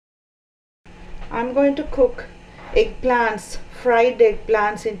I'm going to cook eggplants, fried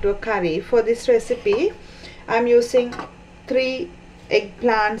eggplants into a curry. For this recipe, I'm using 3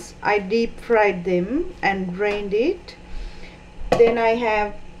 eggplants. I deep fried them and drained it. Then I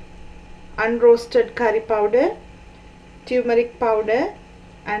have unroasted curry powder, turmeric powder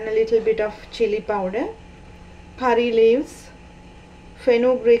and a little bit of chili powder, curry leaves,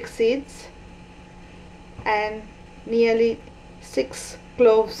 fenugreek seeds and nearly 6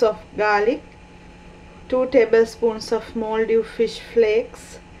 cloves of garlic, 2 tablespoons of Maldive fish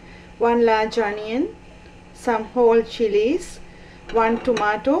flakes, 1 large onion, some whole chilies, 1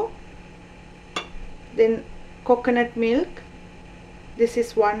 tomato, then coconut milk. This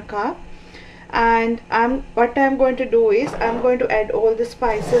is 1 cup. And what I'm going to do is I'm going to add all the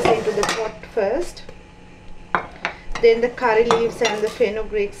spices into the pot first, then the curry leaves and the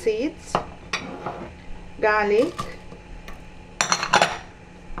fenugreek seeds, garlic,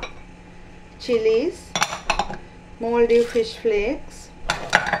 chilies, Maldive fish flakes,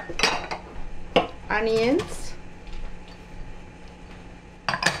 onions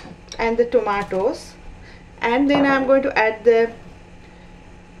and the tomatoes, and then I'm going to add the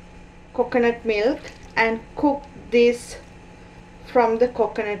coconut milk and cook this from the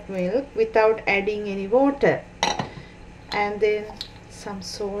coconut milk without adding any water, and then some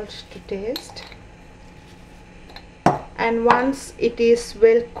salt to taste. And once it is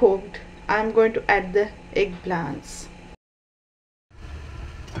well cooked, I'm going to add the eggplants.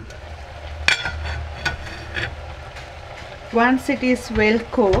 Once it is well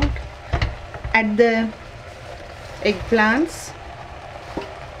cooked, add the eggplants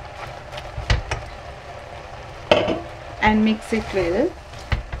and mix it well.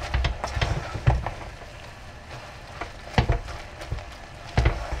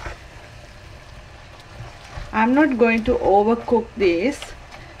 I'm not going to overcook this,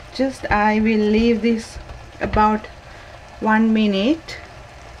 just I will leave this about 1 minute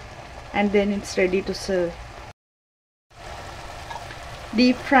and then it's ready to serve.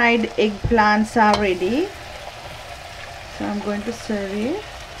 Deep fried eggplants are ready, so I'm going to serve it.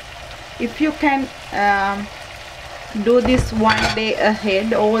 If you can do this 1 day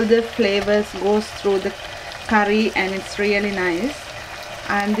ahead, all the flavors goes through the curry and it's really nice,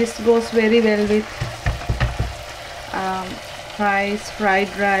 and this goes very well with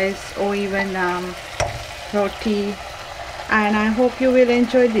fried rice or even roti, and I hope you will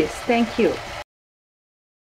enjoy this. Thank you.